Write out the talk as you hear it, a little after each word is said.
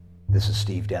this is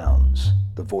Steve Downs,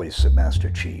 the voice of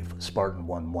Master Chief, Spartan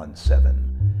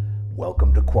 117.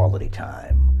 Welcome to Quality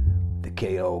Time, the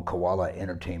KO Koala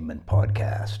Entertainment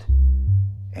Podcast.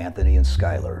 Anthony and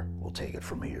Skylar will take it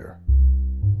from here.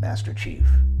 Master Chief,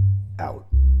 out.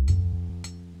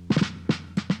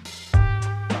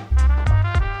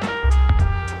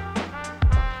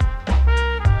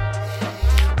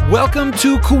 Welcome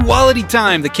to Quality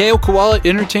Time, the KO Koala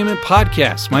Entertainment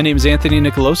Podcast. My name is Anthony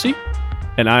Nicolosi.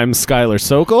 And I'm Skylar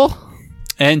Sokol.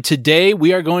 And today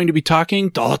we are going to be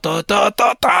talking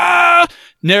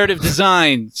narrative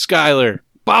design, Skylar.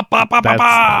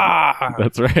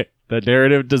 That's right. The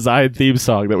narrative design theme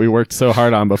song that we worked so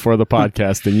hard on before the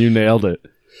podcast, and you nailed it.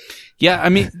 Yeah, I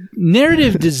mean,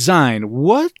 narrative design,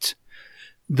 what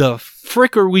the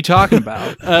frick are we talking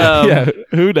about? Yeah,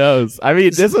 who knows? I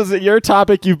mean, this is your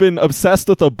topic. You've been obsessed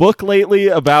with a book lately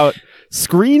about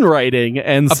screenwriting,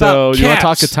 and so you want to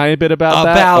talk a tiny bit about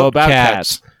that? About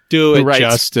cats. Do it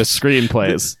justice.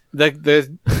 Screenplays.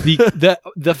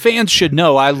 The fans should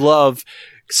know I love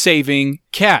saving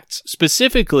cats.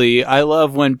 Specifically, I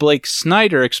love when Blake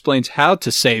Snyder explains how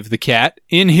to save the cat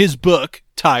in his book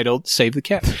titled Save the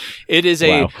Cat. It is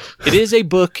a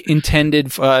book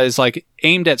intended as like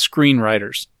aimed at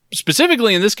screenwriters.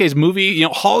 Specifically in this case,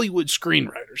 Hollywood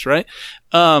screenwriters, right?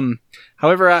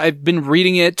 However, I've been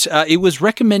reading it. It was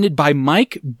recommended by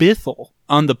Mike Bithell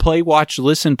on the Play, Watch,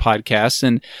 Listen podcast.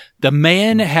 And the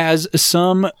man has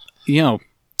some,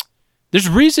 there's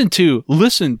reason to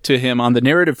listen to him on the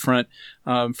narrative front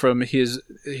from his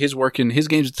work in his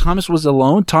games. Thomas is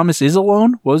Alone.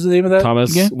 What was the name of that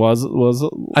game? Was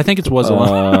I think it was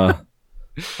Alone.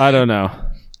 I don't know.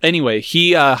 Anyway,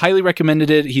 he highly recommended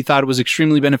it. He thought it was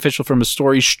extremely beneficial from a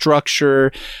story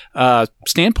structure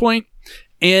standpoint.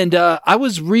 And I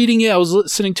was reading it, I was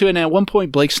listening to it, and at one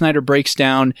point Blake Snyder breaks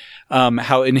down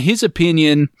how, in his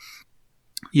opinion,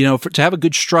 to have a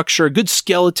good structure, a good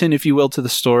skeleton, if you will, to the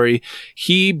story,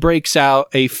 he breaks out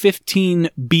a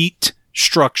 15-beat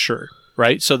structure,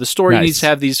 right? So the story needs to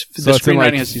have these... So the it's in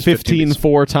screenwriting has these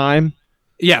 15-4 time?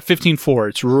 Yeah, 15-4.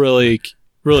 It's really,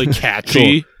 really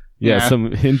catchy. Cool. Yeah,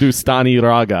 some Hindustani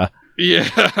raga.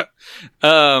 Yeah.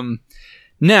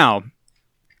 Now,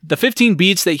 the 15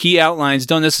 beats that he outlines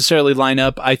don't necessarily line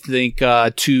up, I think,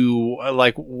 to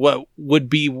like what would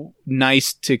be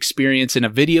nice to experience in a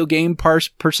video game per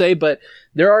se, but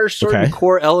there are certain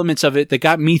core elements of it that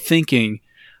got me thinking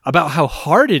about how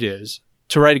hard it is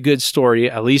to write a good story,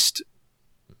 at least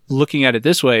looking at it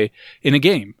this way, in a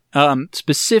game.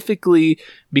 Specifically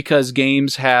because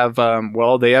games have,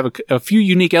 they have a few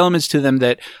unique elements to them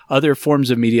that other forms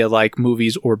of media like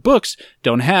movies or books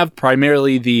don't have,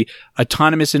 primarily the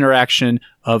autonomous interaction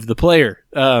of the player,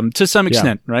 to some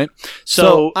extent, right?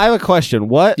 So I have a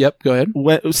question. Yep, go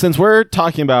ahead. Since we're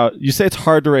talking about, you say it's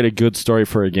hard to write a good story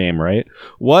for a game, right?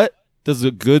 What does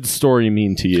a good story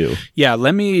mean to you? Yeah, for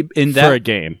a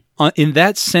game. In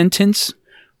that sentence,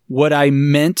 what I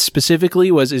meant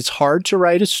specifically was it's hard to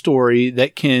write a story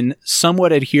that can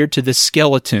somewhat adhere to the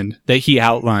skeleton that he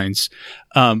outlines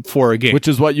for a game. Which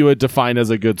is what you would define as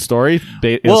a good story?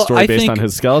 Based on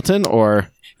his skeleton, or...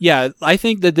 Yeah, I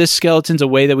think that this skeleton's a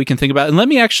way that we can think about it. And let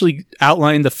me actually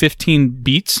outline the 15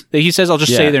 beats that he says. I'll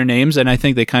just say their names, and I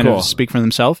think they kind of speak for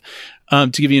themselves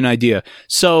to give you an idea.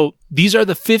 So these are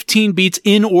the 15 beats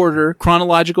in order,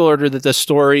 chronological order, that the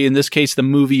story, in this case the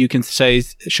movie, you can say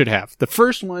should have. The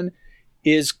first one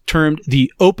is termed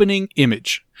the opening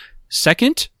image.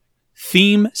 Second,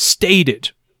 theme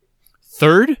stated.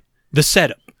 Third, the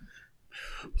setup.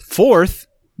 Fourth,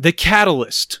 the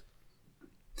catalyst.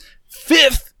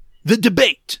 Fifth, the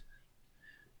debate.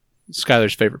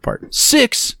 Skylar's favorite part.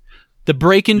 6, the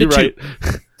break into two.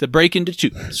 The break into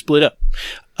two. Split up.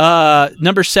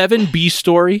 Number 7, B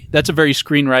story. That's a very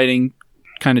screenwriting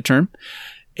kind of term.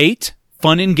 8,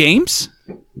 fun and games.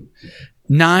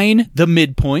 9, the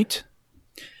midpoint.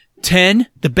 10,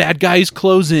 the bad guys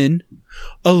close in.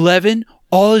 11,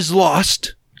 all is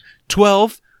lost.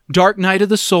 12, dark night of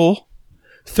the soul.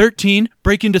 13,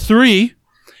 break into 3.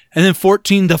 And then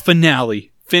 14, the finale.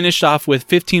 Finished off with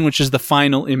 15, which is the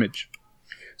final image.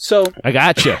 So I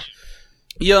gotcha.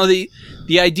 The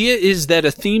idea is that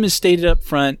a theme is stated up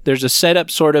front. There's a setup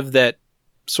that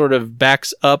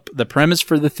backs up the premise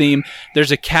for the theme.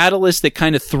 There's a catalyst that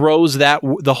kind of throws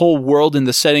the whole world and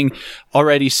the setting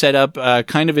already set up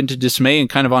kind of into dismay and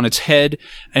kind of on its head,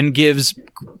 and gives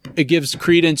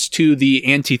credence to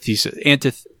the antithesis.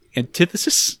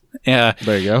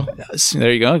 There you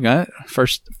go. Got it.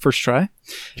 First try.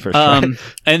 First try.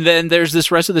 And then there's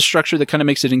this rest of the structure that kind of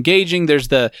makes it engaging. There's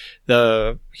the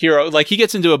hero, like he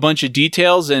gets into a bunch of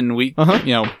details and we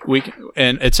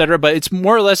and etc. But it's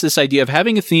more or less this idea of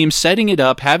having a theme, setting it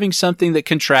up, having something that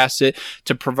contrasts it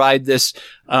to provide this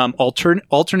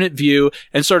alternate view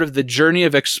and sort of the journey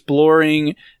of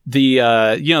exploring the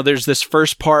there's this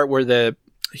first part where the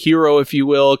hero, if you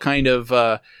will, kind of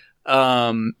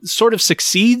sort of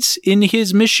succeeds in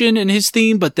his mission and his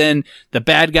theme, but then the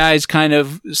bad guys kind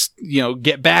of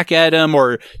get back at him,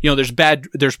 or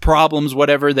there's problems,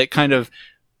 whatever, that kind of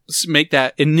make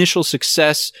that initial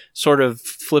success sort of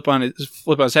flip on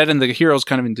his head, and the hero's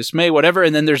kind of in dismay, whatever.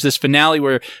 And then there's this finale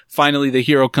where finally the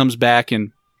hero comes back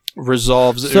and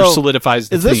resolves or solidifies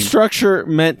the theme. Is this structure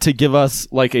meant to give us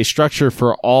like a structure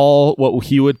for all what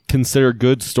he would consider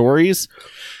good stories?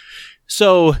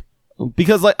 So,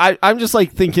 because like I'm just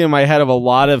like thinking in my head of a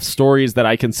lot of stories that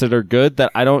I consider good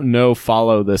that I don't know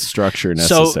follow this structure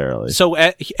necessarily. So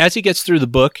as he gets through the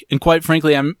book, and quite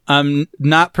frankly, I'm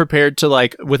not prepared to,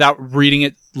 like, without reading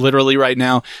it literally right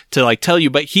now, to like tell you,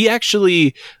 but he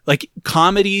actually, like,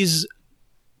 comedies,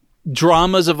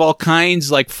 dramas of all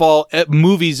kinds, like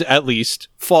movies at least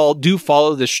do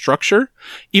follow this structure,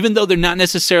 even though they're not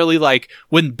necessarily like,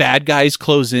 when bad guys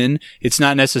close in, it's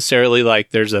not necessarily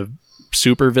like there's a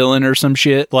super villain or some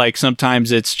shit. Like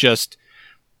sometimes it's just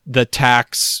the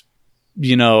tax,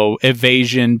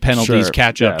 evasion penalties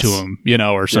catch up to him,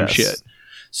 or some shit.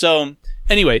 So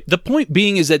anyway, the point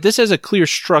being is that this has a clear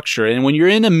structure, and when you're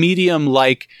in a medium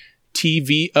like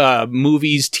TV,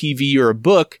 movies, TV, or a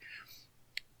book,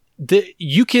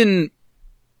 you can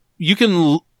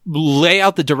lay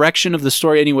out the direction of the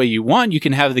story any way you want. You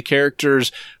can have the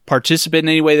characters participate in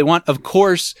any way they want. Of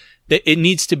course, it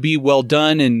needs to be well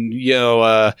done, and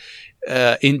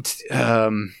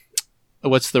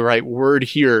what's the right word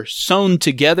here? Sewn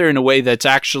together in a way that's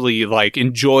actually like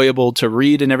enjoyable to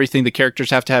read and everything. The characters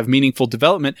have to have meaningful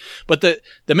development, but the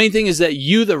main thing is that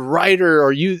you, the writer,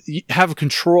 or you have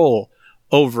control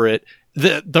over it.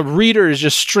 The reader is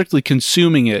just strictly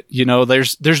consuming it.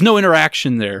 There's no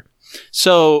interaction there.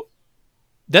 So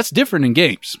that's different in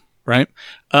games, right?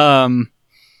 And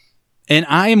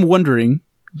I am wondering,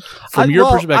 from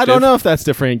your perspective, I don't know if that's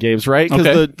different in games, right?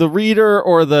 Because the reader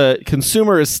or the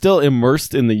consumer is still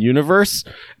immersed in the universe,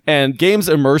 and games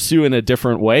immerse you in a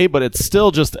different way, but it's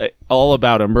still just all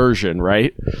about immersion,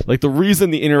 right? Like, the reason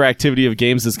the interactivity of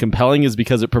games is compelling is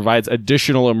because it provides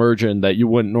additional immersion that you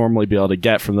wouldn't normally be able to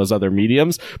get from those other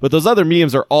mediums, but those other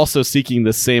mediums are also seeking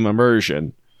the same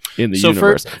immersion in the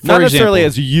universe. Not necessarily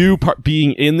as you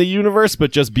being in the universe,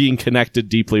 but just being connected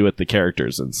deeply with the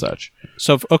characters and such.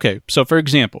 So for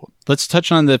example, let's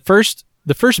touch on the first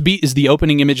beat is the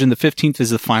opening image, and the 15th is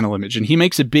the final image. And he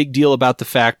makes a big deal about the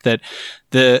fact that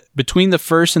between the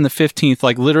first and the 15th,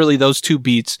 like literally those two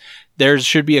beats, there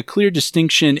should be a clear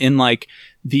distinction in like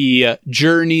the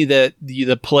journey that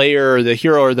the player or the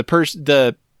hero or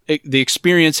the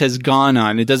experience has gone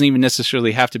on. It doesn't even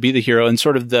necessarily have to be the hero, and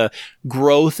sort of the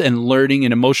growth and learning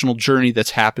and emotional journey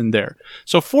that's happened there.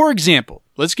 So for example,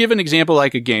 let's give an example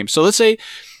like a game. So let's say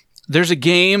there's a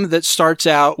game that starts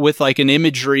out with like an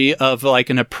imagery of like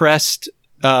an oppressed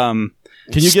Can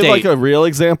you state. give like a real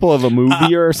example of a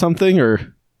movie or something,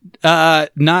 or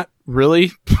not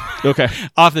really? Okay.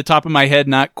 Off the top of my head,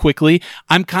 not quickly.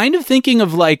 I'm kind of thinking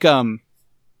of like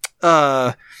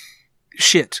Half-Life.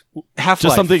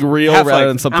 Just something real rather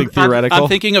than something theoretical. I'm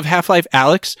thinking of Half-Life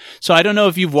Alyx. So I don't know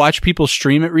if you've watched people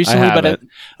stream it recently,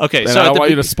 okay. And so I don't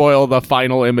want you to spoil the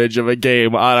final image of a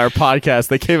game on our podcast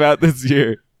that came out this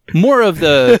year. More of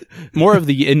the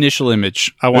initial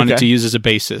image I wanted to use as a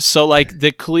basis. So like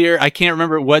I can't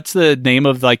remember what's the name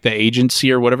of like the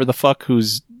agency or whatever the fuck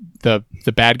who's the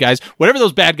bad guys. Whatever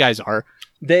those bad guys are,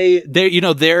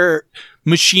 their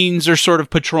machines are sort of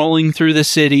patrolling through the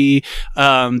city.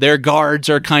 Their guards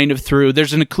are kind of through.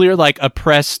 There's a clear like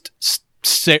oppressed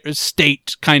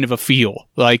state kind of a feel.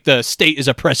 Like the state is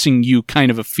oppressing you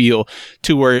kind of a feel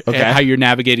to where how you're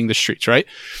navigating the streets, right?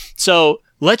 So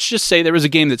let's just say there was a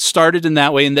game that started in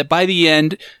that way, and that by the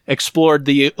end explored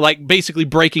the, like, basically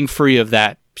breaking free of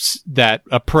that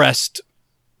oppressed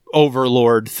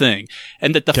overlord thing.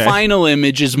 And that the final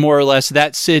image is more or less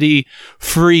that city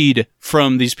freed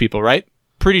from these people, right?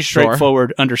 Pretty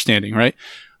straightforward understanding, right?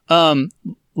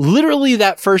 Literally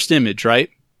that first image,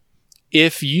 right?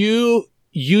 If you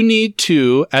need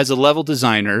to, as a level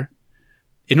designer,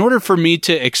 in order for me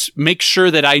to make sure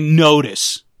that I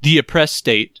notice the oppressed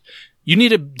state, you need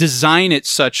to design it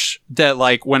such that,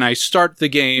 like, when I start the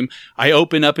game, I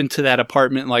open up into that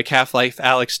apartment like Half-Life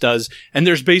Alyx does, and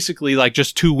there's basically, like,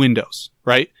 just two windows,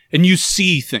 right? And you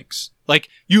see things. Like,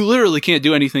 you literally can't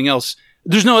do anything else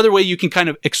there's no other way you can kind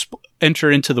of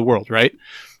enter into the world, right?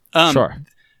 Sure.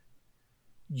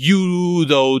 You,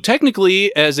 though, technically,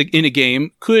 in a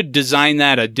game, could design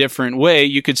that a different way.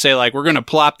 You could say, like, we're going to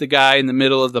plop the guy in the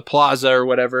middle of the plaza or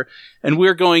whatever, and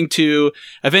we're going to,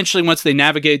 eventually, once they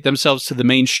navigate themselves to the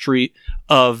main street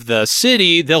of the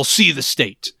city, they'll see the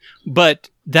state. But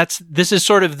this is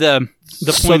sort of the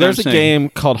point. So there's a game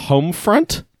called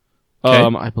Homefront,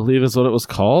 okay. I believe is what it was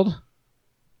called,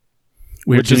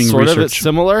 which is sort of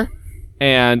similar.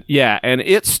 And and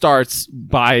it starts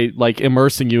by like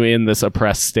immersing you in this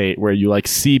oppressed state where you like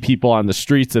see people on the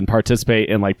streets and participate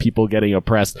in like people getting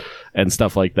oppressed and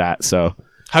stuff like that. So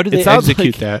how do they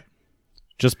execute that?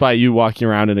 Just by you walking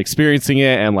around and experiencing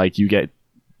it, and like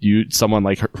someone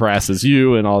like harasses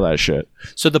you and all that shit.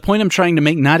 So the point I'm trying to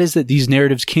make not is that these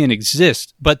narratives can't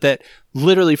exist, but that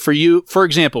literally for you, for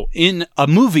example, in a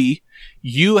movie,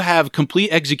 you have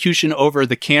complete execution over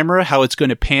the camera, how it's going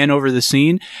to pan over the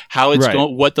scene, how it's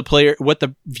going, what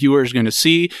the viewer is going to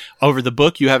see. Over the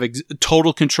book, you have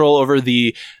total control over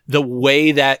the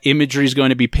way that imagery is going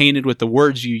to be painted with the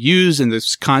words you use and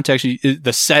this context,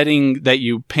 the setting that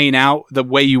you paint out, the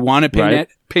way you want to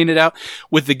paint it out.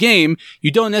 With the game, you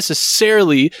don't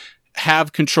necessarily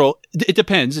have control. It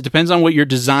depends. It depends on what your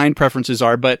design preferences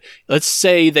are. But let's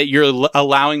say that you're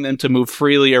allowing them to move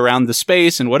freely around the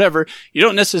space and whatever.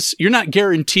 You're not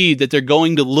guaranteed that they're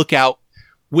going to look out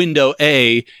window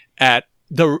A at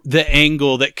the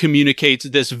angle that communicates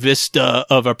this vista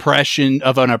of oppression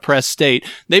of an oppressed state.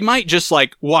 They might just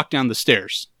like walk down the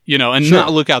stairs, and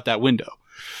not look out that window.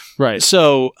 Right.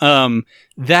 So,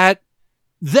 that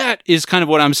is kind of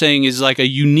what I'm saying is like a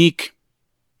unique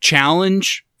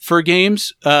challenge for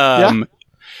games. I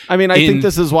mean, I think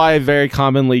this is why very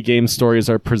commonly game stories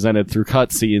are presented through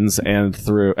cutscenes and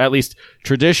through, at least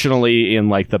traditionally in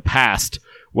like the past,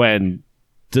 when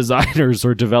designers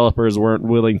or developers weren't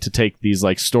willing to take these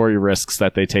like story risks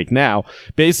that they take now.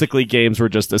 Basically, games were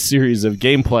just a series of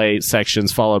gameplay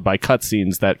sections followed by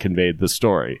cutscenes that conveyed the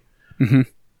story. Mm-hmm.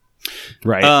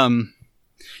 Right.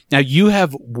 Now you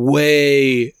have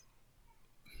way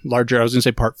larger, I was going to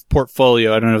say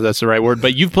portfolio. I don't know if that's the right word,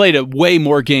 but you've played way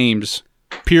more games,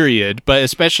 period, but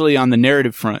especially on the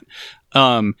narrative front.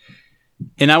 And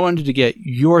I wanted to get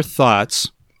your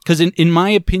thoughts, because in my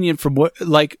opinion, from what,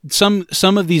 like some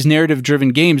of these narrative driven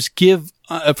games give,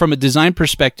 from a design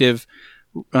perspective,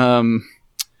 Half-Life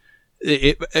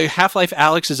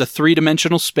Alyx is a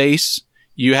 3-dimensional space.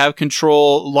 You have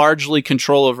largely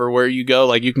control over where you go.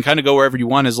 Like you can kind of go wherever you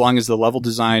want as long as the level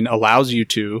design allows you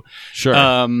to. Sure.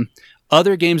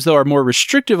 Other games though are more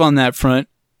restrictive on that front,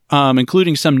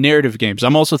 including some narrative games.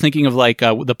 I'm also thinking of like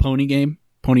the Pony game,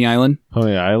 Pony Island.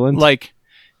 Pony Island. Like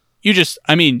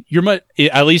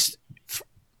at least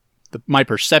my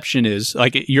perception is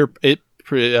like I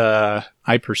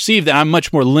perceive that I'm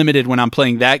much more limited when I'm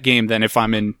playing that game than if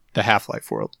I'm in the Half-Life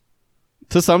world.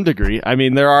 To some degree. I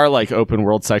mean, there are like open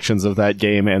world sections of that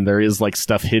game, and there is like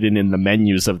stuff hidden in the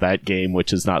menus of that game,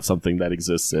 which is not something that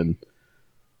exists in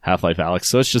Half-Life Alyx.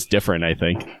 So it's just different, I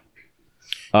think.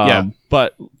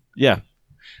 But yeah.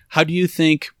 How do you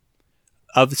think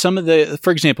of some of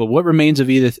for example, What Remains of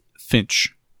Edith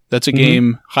Finch? That's a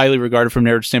game highly regarded from a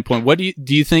narrative standpoint. What do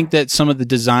you think that some of the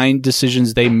design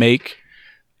decisions they make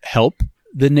help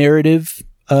the narrative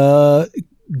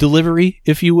delivery,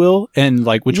 if you will, and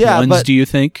like which ones do you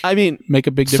think make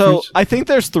a big difference? So I think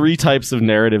there's 3 types of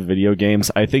narrative video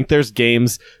games. I think there's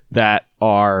games that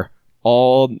are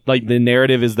all like the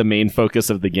narrative is the main focus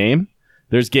of the game.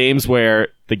 There's games where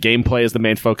the gameplay is the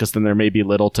main focus and there may be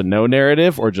little to no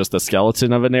narrative or just a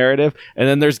skeleton of a narrative. And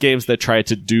then there's games that try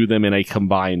to do them in a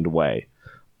combined way.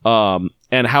 And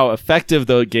how effective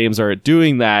the games are at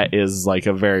doing that is like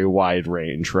a very wide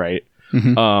range, right?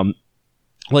 Mm-hmm.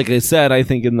 Like I said, I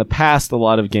think in the past, a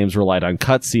lot of games relied on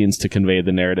cutscenes to convey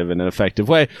the narrative in an effective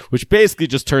way, which basically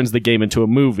just turns the game into a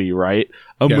movie, right?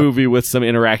 A movie with some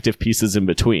interactive pieces in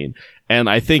between. And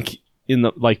I think in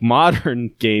the like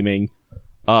modern gaming,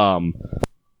 that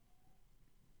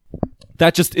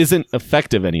just isn't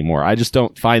effective anymore. I just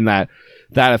don't find that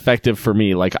effective for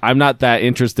me. Like, I'm not that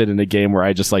interested in a game where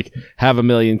I just like have a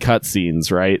million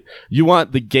cutscenes, right? You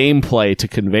want the gameplay to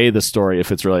convey the story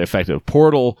if it's really effective.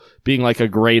 Portal being like a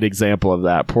great example of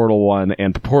that. Portal 1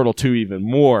 and Portal 2 even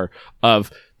more,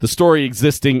 of the story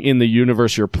existing in the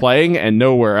universe you're playing and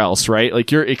nowhere else, right?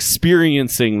 Like, you're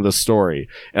experiencing the story.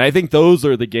 And I think those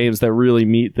are the games that really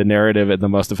meet the narrative in the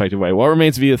most effective way. What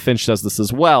Remains of Edith Finch does this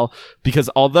as well, because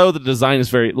although the design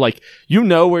is very, like, you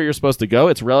know where you're supposed to go,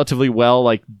 it's relatively well,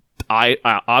 like,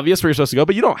 obvious where you're supposed to go,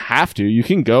 but you don't have to. You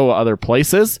can go other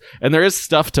places, and there is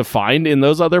stuff to find in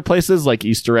those other places, like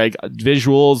Easter egg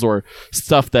visuals or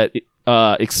stuff that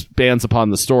expands upon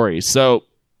the story. So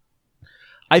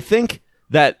I think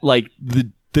that like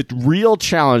the real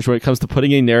challenge when it comes to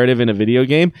putting a narrative in a video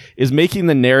game is making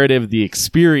the narrative the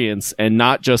experience and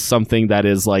not just something that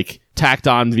is like tacked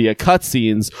on via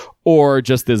cutscenes or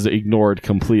just is ignored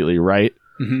completely, right?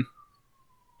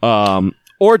 Mm-hmm.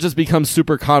 Or just becomes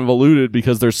super convoluted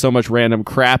because there's so much random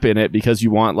crap in it because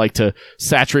you want like to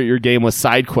saturate your game with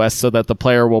side quests so that the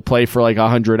player will play for like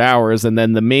 100 hours and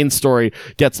then the main story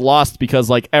gets lost because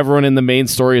like everyone in the main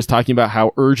story is talking about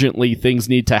how urgently things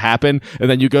need to happen, and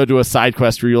then you go to a side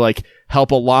quest where you like help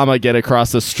a llama get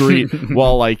across the street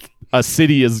while like a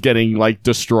city is getting like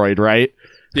destroyed, right?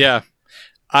 Yeah.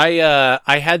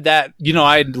 I had that,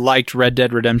 I liked Red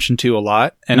Dead Redemption 2 a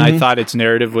lot, and I thought its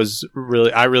narrative was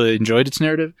I really enjoyed its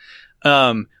narrative.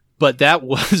 But that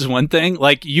was one thing,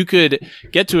 like you could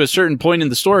get to a certain point in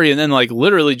the story and then like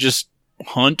literally just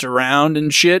hunt around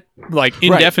and shit like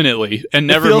indefinitely and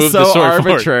never move the story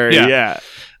arbitrary forward. Yeah.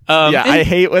 I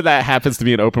hate when that happens to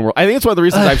me in open world. I think it's one of the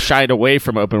reasons I've shied away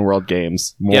from open world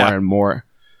games more and more.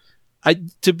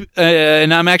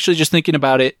 And I'm actually just thinking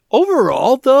about it.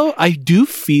 Overall, though, I do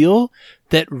feel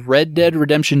that Red Dead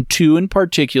Redemption 2 in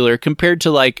particular, compared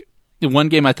to like the one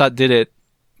game I thought did it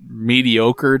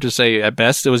mediocre to say at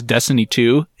best, it was Destiny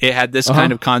 2. It had this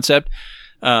kind of concept.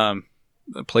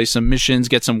 Play some missions,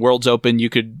 get some worlds open.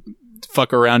 You could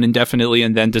fuck around indefinitely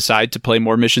and then decide to play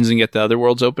more missions and get the other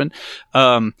worlds open.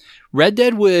 Red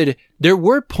Dead there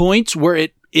were points where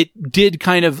it did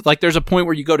kind of like, there's a point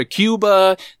where you go to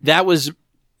Cuba.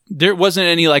 There wasn't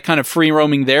any like kind of free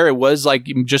roaming there. It was like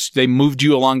just, they moved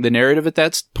you along the narrative at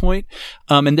that point.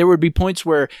 And there would be points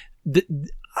where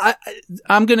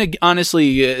I'm going to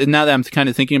honestly, now that I'm kind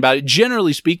of thinking about it,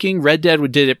 generally speaking, Red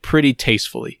Dead did it pretty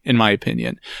tastefully, in my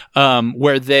opinion.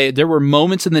 Where there were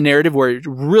moments in the narrative where it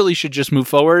really should just move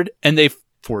forward and they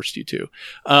forced you to.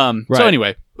 So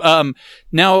anyway,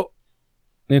 now,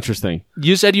 interesting.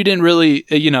 You said you didn't really,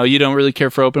 you don't really care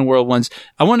for open world ones.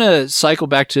 I want to cycle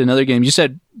back to another game. You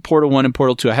said Portal 1 and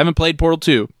Portal 2. I haven't played Portal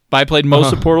 2, but I played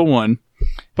most of Portal 1.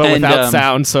 But without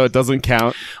sound, so it doesn't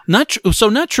count. Not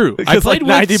true. I played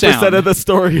like 90% with sound. of the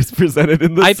story is presented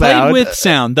in the sound. I played with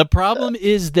sound. The problem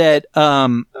is that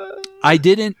I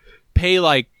didn't pay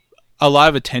like a lot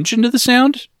of attention to the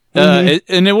sound. And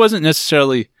it wasn't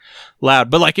necessarily loud,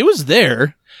 but like it was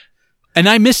there. And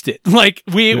I missed it. Like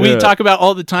we talk about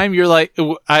all the time. You're like,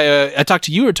 I talk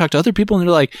to you or talk to other people and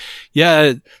they're like,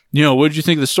 yeah, what did you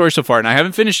think of the story so far? And I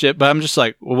haven't finished it, but I'm just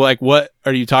like, well, like, what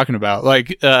are you talking about?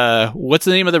 Like, what's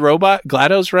the name of the robot?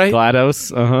 GLaDOS, right?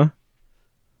 GLaDOS.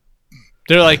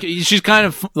 They're like, she's kind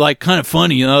of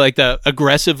funny, like the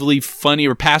aggressively funny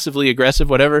or passively aggressive,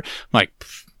 whatever. I'm like,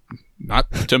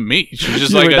 not to me. She's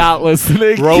just like not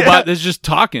listening. Robot that's just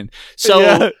talking.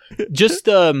 So just,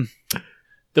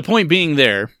 the point being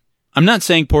there, I'm not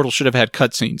saying Portal should have had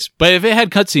cutscenes, but if it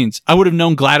had cutscenes, I would have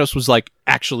known GLaDOS was like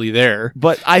actually there.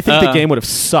 But I think the game would have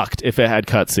sucked if it had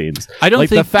cutscenes. I don't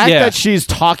think the fact that she's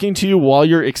talking to you while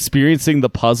you're experiencing the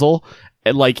puzzle,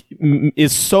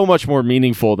 is so much more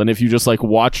meaningful than if you just like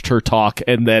watched her talk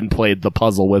and then played the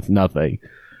puzzle with nothing.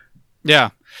 Yeah.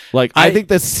 Like, I think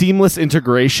the seamless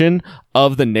integration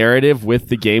of the narrative with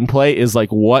the gameplay is like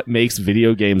what makes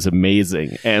video games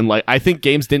amazing. And like, I think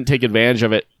games didn't take advantage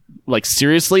of it like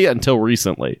seriously until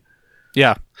recently.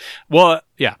 Yeah. Well,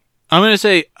 yeah. I'm going to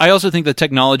say, I also think the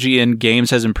technology in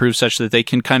games has improved such that they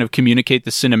can kind of communicate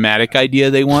the cinematic idea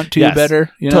they want to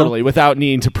better. Totally. Without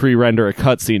needing to pre-render a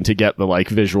cutscene to get the like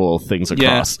visual things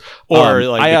across. Or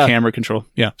the camera control.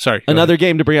 Yeah. Sorry. Another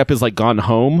game to bring up is like Gone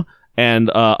Home. And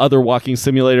other walking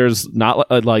simulators not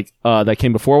that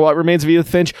came before What Remains of Edith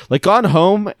Finch, like Gone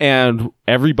Home and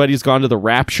Everybody's Gone to the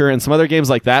Rapture and some other games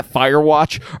like that,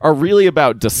 Firewatch, are really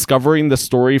about discovering the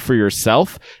story for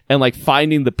yourself and like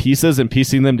finding the pieces and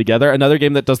piecing them together. Another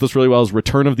game that does this really well is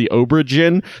Return of the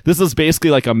Aubergine. This is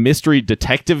basically like a mystery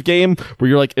detective game where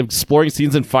you're like exploring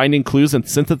scenes and finding clues and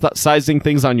synthesizing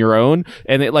things on your own,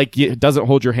 and it doesn't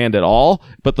hold your hand at all,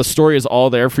 but the story is all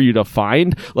there for you to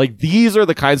find. Like, these are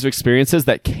the kinds of experiences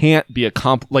that can't be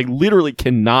literally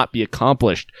cannot be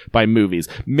accomplished by movies.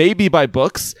 Maybe by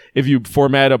books if you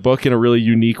format a book in a really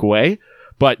unique way,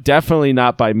 but definitely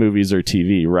not by movies or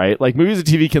TV, right? Like, movies and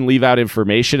TV can leave out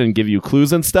information and give you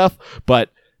clues and stuff, but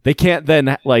they can't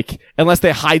then, like, unless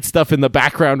they hide stuff in the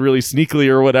background really sneakily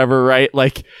or whatever, right?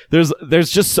 Like, there's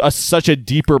just such a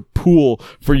deeper pool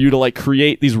for you to, like,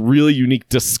 create these really unique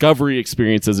discovery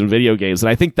experiences in video games. And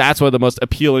I think that's one of the most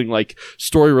appealing, like,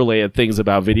 story-related things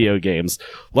about video games.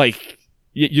 Like,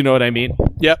 You know what I mean?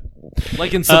 Yep.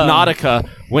 Like in Subnautica,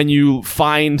 when you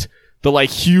find the like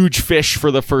huge fish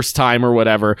for the first time or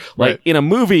whatever, like in a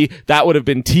movie that would have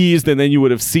been teased and then you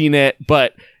would have seen it.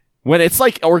 But when it's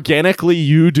like organically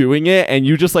you doing it and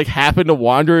you just like happen to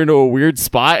wander into a weird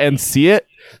spot and see it,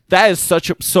 that is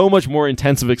so much more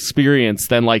intensive experience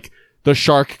than like the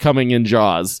shark coming in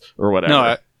Jaws or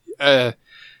whatever. No,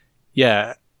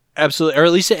 yeah, absolutely. Or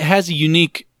at least it has a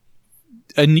uniqueness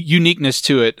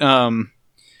to it.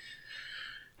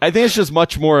 I think it's just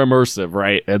much more immersive,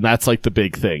 right? And that's like the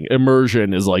big thing.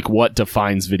 Immersion is like what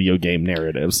defines video game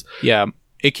narratives. Yeah,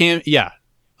 it can. Yeah,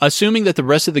 assuming that the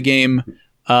rest of the game,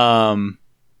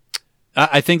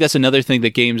 I think that's another thing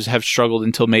that games have struggled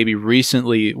until maybe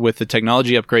recently with the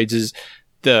technology upgrades is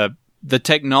the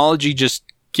technology just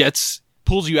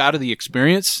pulls you out of the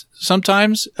experience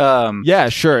sometimes. Yeah,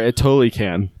 sure, it totally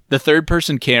can. The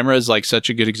third-person camera is like such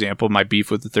a good example of my beef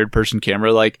with the third-person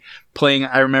camera. Like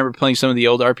I remember playing some of the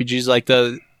old RPGs, like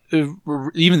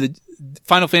even the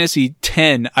Final Fantasy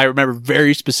X. I remember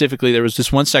very specifically there was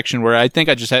this one section where I think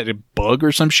I just had a bug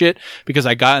or some shit because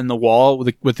I got in the wall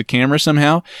with the camera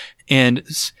somehow, and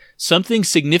something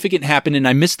significant happened, and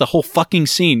I missed the whole fucking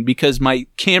scene because my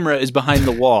camera is behind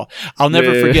the wall. I'll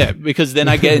never forget because then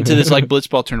I get into this like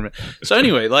blitzball tournament. So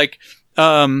anyway, like.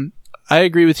 I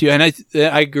agree with you, and I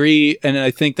agree, and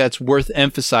I think that's worth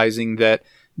emphasizing that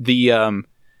the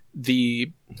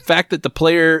fact that the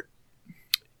player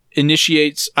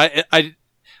initiates. I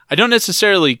don't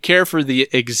necessarily care for the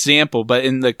example, but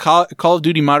in the Call of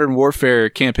Duty Modern Warfare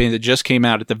campaign that just came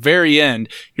out, at the very end,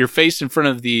 you're faced in front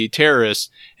of the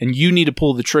terrorist, and you need to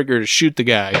pull the trigger to shoot the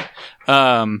guy.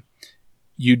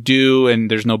 You do, and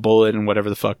there's no bullet and whatever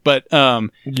the fuck. But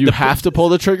you have to pull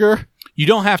the trigger? You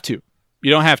don't have to. You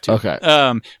don't have to. Okay.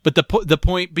 But the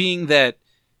point being that.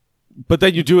 But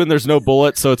then you do, and there's no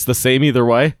bullet, so it's the same either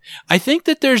way. I think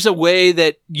that there's a way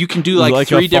that you can do like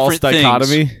three different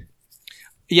dichotomy? Things.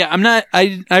 Yeah, I'm not.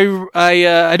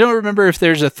 I don't remember if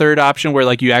there's a third option where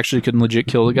like you actually can legit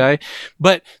kill the guy.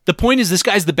 But the point is, this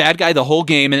guy's the bad guy the whole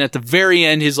game, and at the very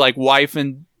end, his like wife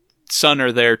and son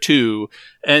are there too,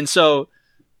 and so.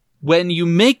 When you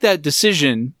make that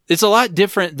decision, it's a lot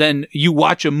different than you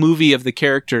watch a movie of the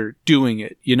character doing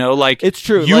it. You know, like it's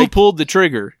true. You like, pulled the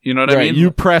trigger. You know what I mean? You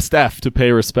pressed F to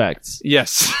pay respects.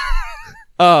 Yes.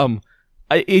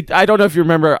 I don't know if you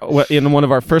remember in one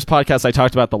of our first podcasts, I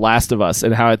talked about The Last of Us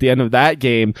and how at the end of that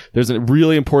game, there's a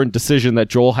really important decision that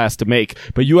Joel has to make,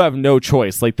 but you have no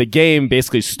choice. Like the game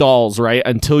basically stalls, right?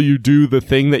 Until you do the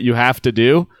thing that you have to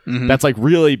do. Mm-hmm. That's like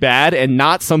really bad and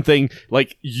not something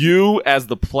like you as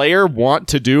the player want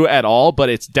to do at all, but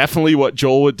it's definitely what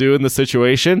Joel would do in the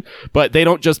situation. But they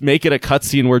don't just make it a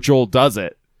cutscene where Joel does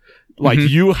it. Like,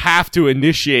 you have to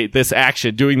initiate this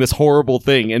action, doing this horrible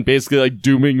thing, and basically, like,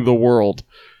 dooming the world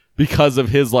because of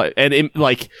his, like, and,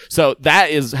 so that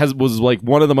was, like,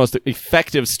 one of the most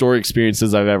effective story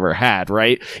experiences I've ever had,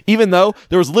 right? Even though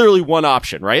there was literally one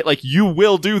option, right? Like, you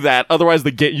will do that, otherwise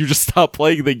you just stop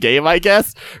playing the game, I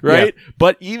guess, right? Yeah.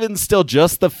 But even still,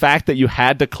 just the fact that you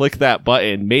had to click that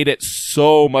button made it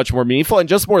so much more meaningful and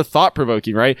just more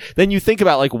thought-provoking, right? Then you think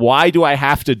about, like, why do I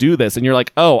have to do this? And you're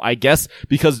like, oh, I guess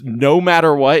because no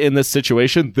matter what in this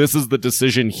situation, this is the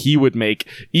decision he would make,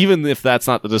 even if that's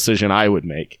not the decision I would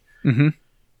make. Mm-hmm.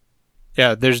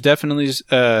 Yeah, there's definitely...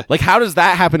 like, how does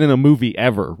that happen in a movie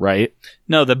ever, right?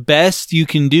 No, the best you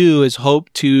can do is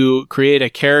hope to create a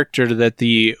character that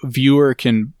the viewer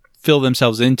can fill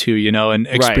themselves into, you know, and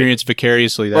experience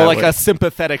vicariously that way. Or like a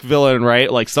sympathetic villain,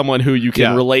 right? Like someone who you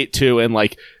can relate to and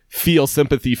like feel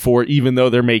sympathy for, even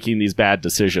though they're making these bad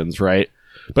decisions, right?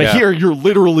 But here, you're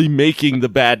literally making the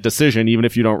bad decision, even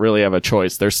if you don't really have a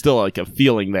choice. There's still like a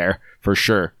feeling there, for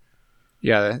sure.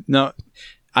 Yeah, no,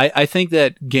 I think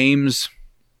that games,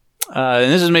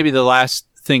 and this is maybe the last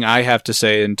thing I have to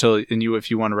say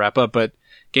if you want to wrap up, but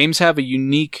games have a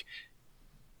unique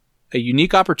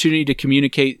opportunity to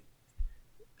communicate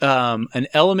an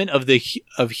element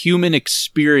of human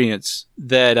experience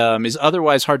that is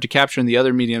otherwise hard to capture in the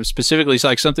other mediums. Specifically, it's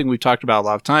like something we've talked about a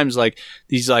lot of times, like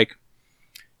these like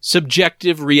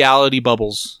subjective reality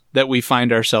bubbles that we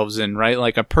find ourselves in, right?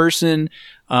 Like a person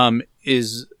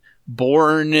is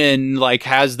born and like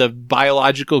has the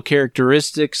biological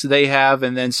characteristics they have,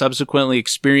 and then subsequently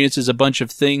experiences a bunch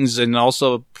of things and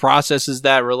also processes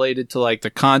that related to like the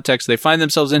context they find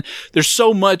themselves in. There's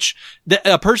so much that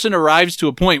a person arrives to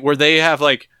a point where they have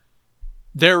like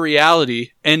their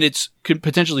reality, and it's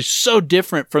potentially so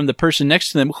different from the person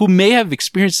next to them who may have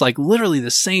experienced like literally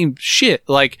the same shit,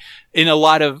 like in a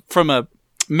lot of, from a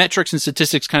metrics and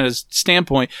statistics kind of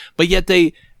standpoint, but yet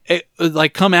they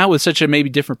like come out with such a maybe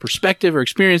different perspective or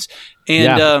experience.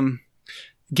 And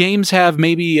games have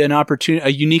maybe a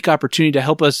unique opportunity to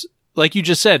help us, like you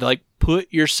just said, like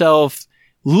put yourself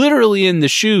literally in the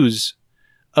shoes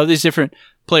of these different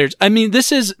players. I mean,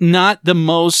 this is not the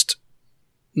most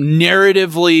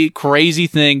narratively crazy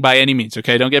thing by any means.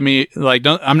 Okay. Don't get me like,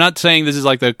 I'm not saying this is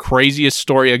like the craziest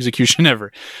story execution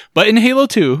ever, but in Halo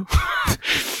 2,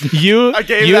 a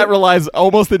game that relies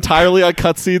almost entirely on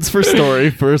cutscenes for story,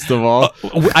 first of all.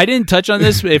 I didn't touch on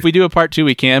this. If we do a part 2,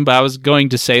 we can, but I was going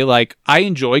to say, like, I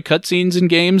enjoy cutscenes in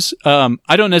games.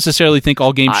 I don't necessarily think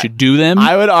all games should do them.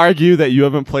 I would argue that you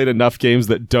haven't played enough games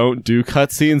that don't do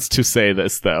cutscenes to say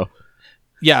this, though.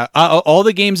 Yeah, all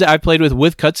the games that I played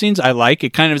with cutscenes, I like.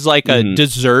 It kind of is like a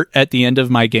dessert at the end of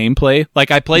my gameplay.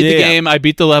 Like, I played the game, I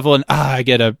beat the level, and I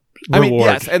get a reward. I mean,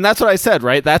 yes, and that's what I said,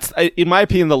 right? That's, in my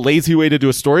opinion, the lazy way to do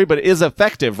a story, but it is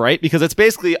effective, right? Because it's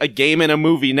basically a game and a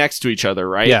movie next to each other,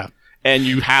 right? Yeah. And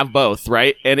you have both,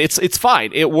 right? And it's fine.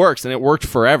 It works, and it worked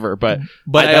forever, but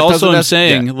I also am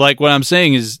saying, like, what I'm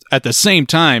saying is, at the same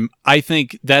time, I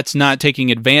think that's not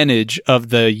taking advantage of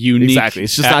the unique... Exactly.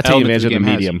 It's just not taking advantage of the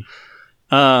medium.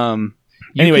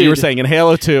 Anyway, you were saying in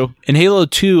Halo 2. In Halo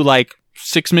 2, like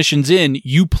 6 missions in,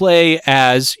 you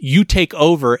take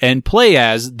over and play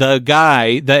as the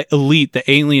guy, the elite,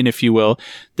 the alien, if you will,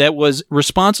 that was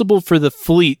responsible for the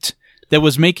fleet that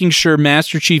was making sure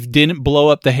Master Chief didn't blow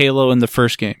up the Halo in the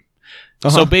first game.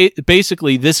 So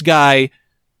basically, this guy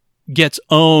gets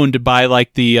owned by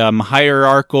like the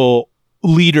hierarchical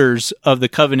leaders of the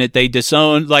Covenant. They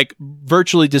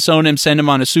virtually disown him, send him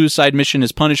on a suicide mission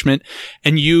as punishment,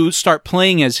 and you start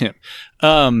playing as him.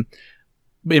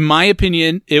 In my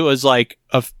opinion, it was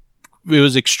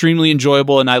extremely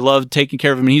enjoyable, and I loved taking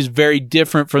care of him. And he's very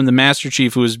different from the Master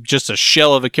Chief, who is just a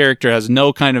shell of a character, has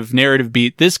no kind of narrative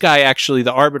beat. This guy, actually,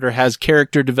 the Arbiter, has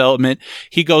character development.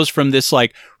 He goes from this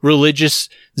like religious,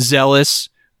 zealous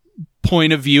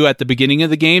point of view at the beginning of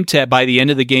the game to by the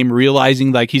end of the game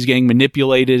realizing like he's getting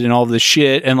manipulated and all this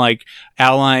shit and like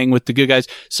allying with the good guys.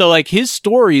 So like his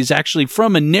story is actually,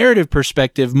 from a narrative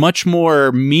perspective, much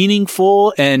more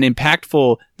meaningful and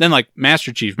impactful than like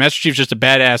Master Chief. Master Chief's just a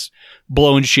badass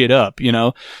blowing shit up, you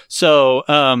know? So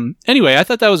anyway, I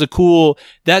thought that was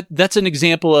that's an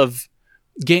example of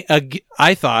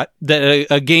I thought that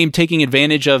a game taking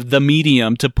advantage of the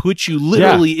medium to put you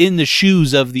literally in the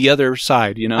shoes of the other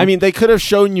side, you know? I mean, they could have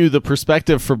shown you the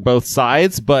perspective from both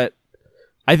sides, but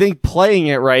I think playing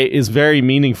it right is very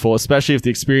meaningful, especially if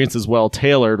the experience is well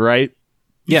tailored, right?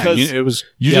 Because it was.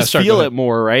 You just feel it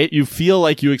more, right? You feel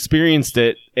like you experienced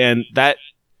it, and that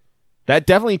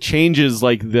definitely changes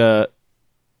like the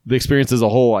experience as a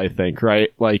whole, I think,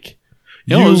 right? Like,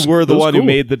 you were the one who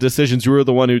made the decisions. You were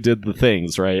the one who did the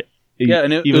things, right? Yeah,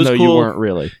 and even though you weren't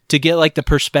really. To get like the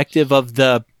perspective of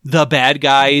the bad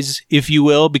guys, if you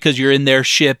will, because you're in their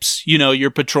ships, you know,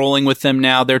 you're patrolling with them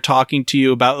now. They're talking to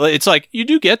you about. It's like you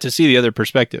do get to see the other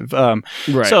perspective.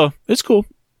 Right. So it's cool.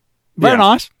 Very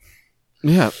nice.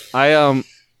 Yeah, I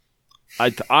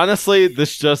honestly,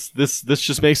 this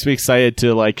just makes me excited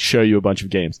to like show you a bunch of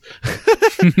games.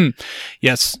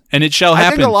 Yes, and it shall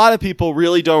happen. I think a lot of people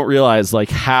really don't realize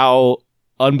like how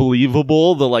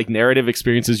unbelievable the like narrative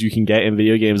experiences you can get in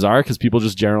video games are, because people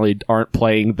just generally aren't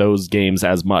playing those games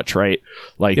as much, right?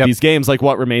 Like these games like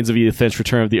What Remains of Edith Finch,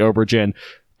 Return of the Aubergine,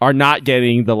 are not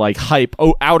getting the like hype.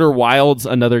 Outer Wilds,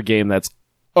 another game that's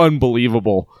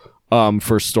unbelievable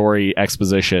for story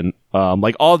exposition.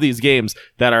 Like all these games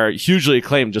that are hugely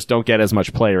acclaimed just don't get as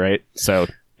much play, right? So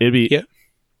it'd be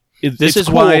this is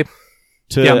cool why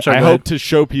I hope to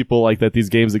show people like that these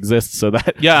games exist, so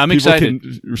that I'm people excited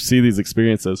can see these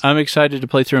experiences. I'm excited to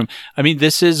play through them. I mean,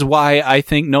 this is why I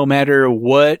think no matter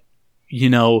what, you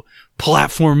know,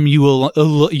 platform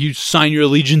you sign your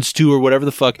allegiance to or whatever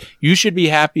the fuck, you should be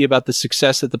happy about the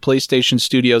success that the PlayStation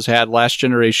Studios had last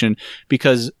generation,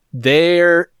 because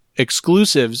their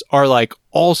exclusives are like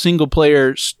all single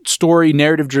player story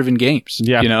narrative driven games.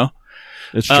 Yeah, you know,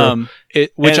 it's true.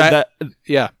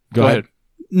 Go ahead.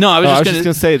 No, I was just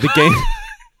gonna say the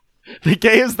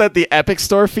games that the Epic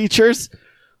Store features.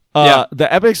 The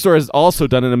Epic Store has also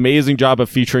done an amazing job of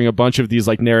featuring a bunch of these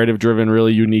like narrative driven,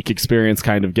 really unique experience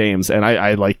kind of games, and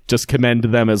I like just commend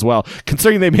them as well.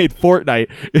 Considering they made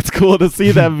Fortnite, it's cool to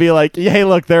see them be like, hey,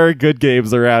 look, there are good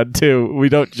games around too. We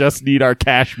don't just need our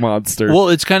cash monster. Well,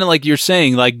 it's kind of like you're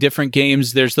saying, like different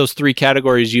games, there's those 3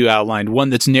 categories you outlined. One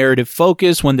that's narrative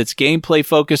focused, one that's gameplay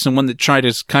focused, and one that try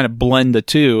to kind of blend the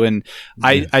two. And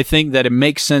I think that it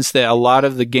makes sense that a lot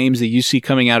of the games that you see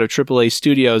coming out of AAA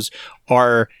studios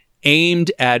are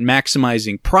aimed at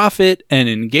maximizing profit and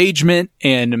engagement,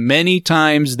 and many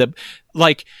times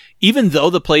even though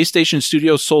the PlayStation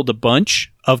Studios sold a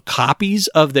bunch of copies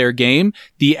of their game,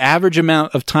 the average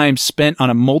amount of time spent on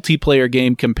a multiplayer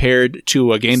game compared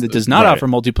to a game that does not offer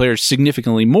multiplayer is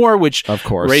significantly more, which of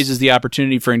course raises the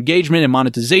opportunity for engagement and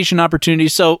monetization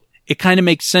opportunities. So it kind of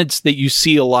makes sense that you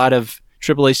see a lot of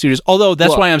AAA studios. Although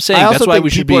that's why I'm saying that's why we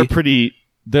should be. Are pretty.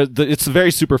 It's very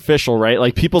superficial, right?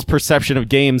 Like people's perception of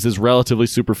games is relatively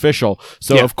superficial.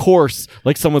 So of course,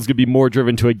 like someone's gonna be more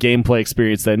driven to a gameplay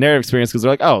experience than a narrative experience because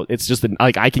they're like, oh, it's just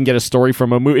like I can get a story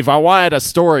from a movie. If I wanted a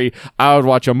story, I would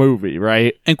watch a movie,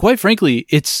 right? And quite frankly,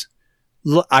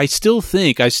 I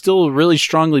still really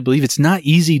strongly believe it's not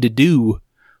easy to do.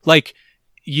 Like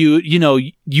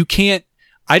you can't.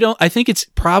 I think it's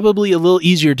probably a little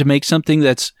easier to make something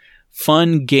that's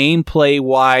fun gameplay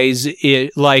wise,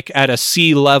 like at a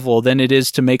C level, than it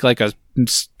is to make like a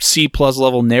C+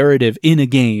 level narrative in a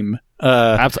game.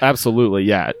 Absolutely,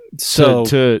 yeah. So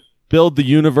to build the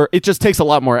universe, it just takes a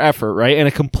lot more effort, right? And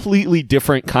a completely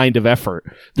different kind of effort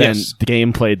than the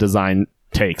gameplay design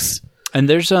takes. And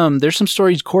there's some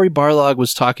stories. Cory Barlog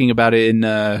was talking about it in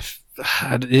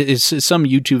it's some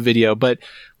YouTube video, but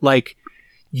like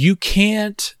you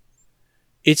can't.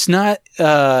 It's not,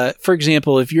 for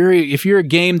example, if you're a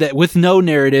game that with no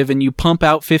narrative and you pump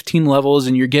out 15 levels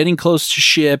and you're getting close to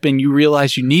ship and you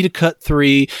realize you need to cut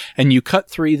 3 and you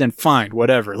cut 3, then fine,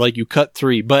 whatever. Like you cut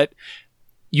 3, but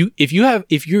if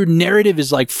your narrative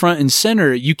is like front and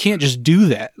center, you can't just do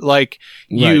that. Like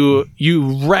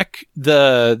you wreck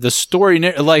the story.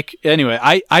 Like anyway,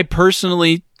 I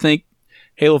personally think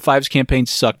Halo 5's campaign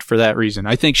sucked for that reason.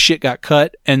 I think shit got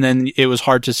cut, and then it was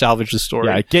hard to salvage the story.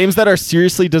 Yeah, games that are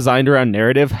seriously designed around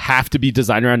narrative have to be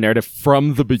designed around narrative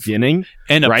from the beginning.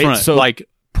 And up front, so, like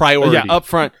priority. Yeah, up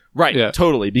front. Right,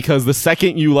 totally. Because the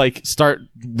second you like start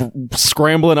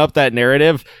scrambling up that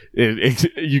narrative,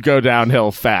 you go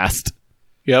downhill fast.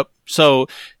 Yep. So,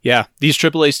 yeah, these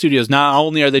AAA studios, not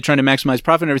only are they trying to maximize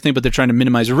profit and everything, but they're trying to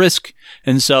minimize risk.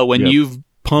 And so when you've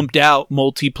pumped out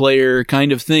multiplayer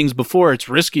kind of things before, it's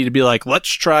risky to be like, let's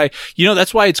try.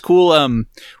 That's why it's cool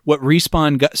what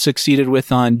Respawn succeeded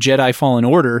with on Jedi Fallen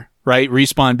Order, right?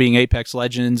 Respawn being Apex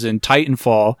Legends and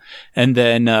Titanfall. And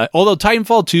then, although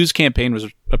Titanfall 2's campaign was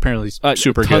apparently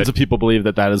super good. Tons of people believe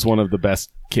that is one of the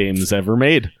best games ever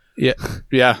made. Yeah.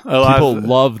 People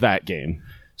love that game.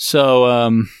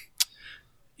 So,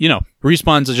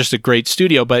 Respawn's just a great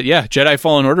studio. But yeah, Jedi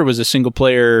Fallen Order was a single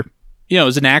player. It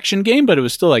was an action game, but it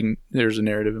was still like there's a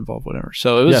narrative involved, whatever.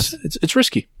 So it was it's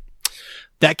risky.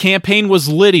 That campaign was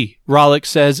litty, Rollick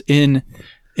says in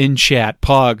chat.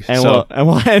 Pog. And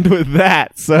we'll end with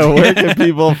that. So where can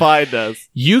people find us?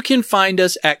 You can find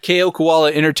us at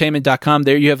kokoalaentertainment.com.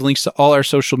 There you have links to all our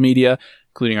social media,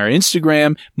 including our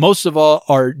Instagram. Most of all,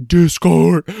 our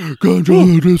Discord. Control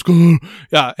the Discord.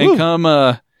 Yeah, and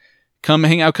come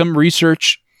hang out, come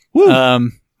research.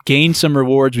 Gain some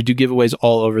rewards. We do giveaways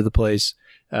all over the place.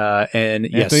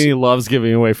 And Anthony loves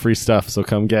giving away free stuff, so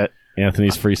come get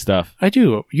Anthony's free stuff. I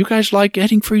do. You guys like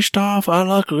getting free stuff. I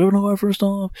like giving away free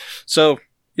stuff. So,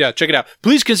 yeah, check it out.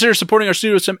 Please consider supporting our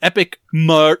studio with some epic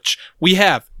merch. We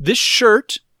have this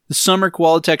shirt, the summer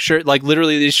Qualitech shirt. Like,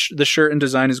 literally, the shirt and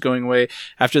design is going away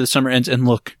after the summer ends. And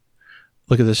look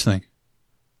at this thing.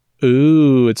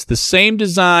 Ooh, it's the same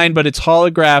design, but it's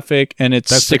holographic, and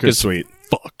it's sick as sweet.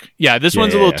 Fuck. Yeah, this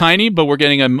one's a little tiny, but we're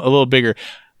getting them a little bigger.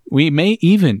 We may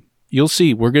even, you'll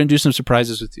see, we're going to do some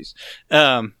surprises with these.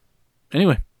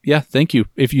 Anyway, yeah, thank you.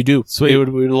 If you do, sweet.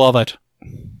 We'd love it.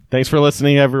 Thanks for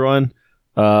listening, everyone.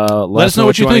 Let us know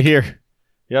what you want to hear.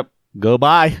 Yep.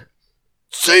 Goodbye.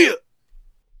 See ya.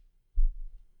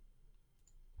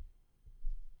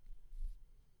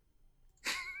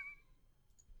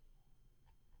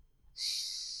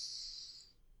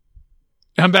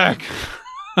 I'm back.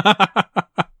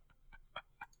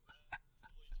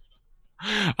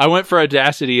 I went for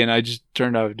Audacity and I just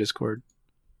turned off Discord.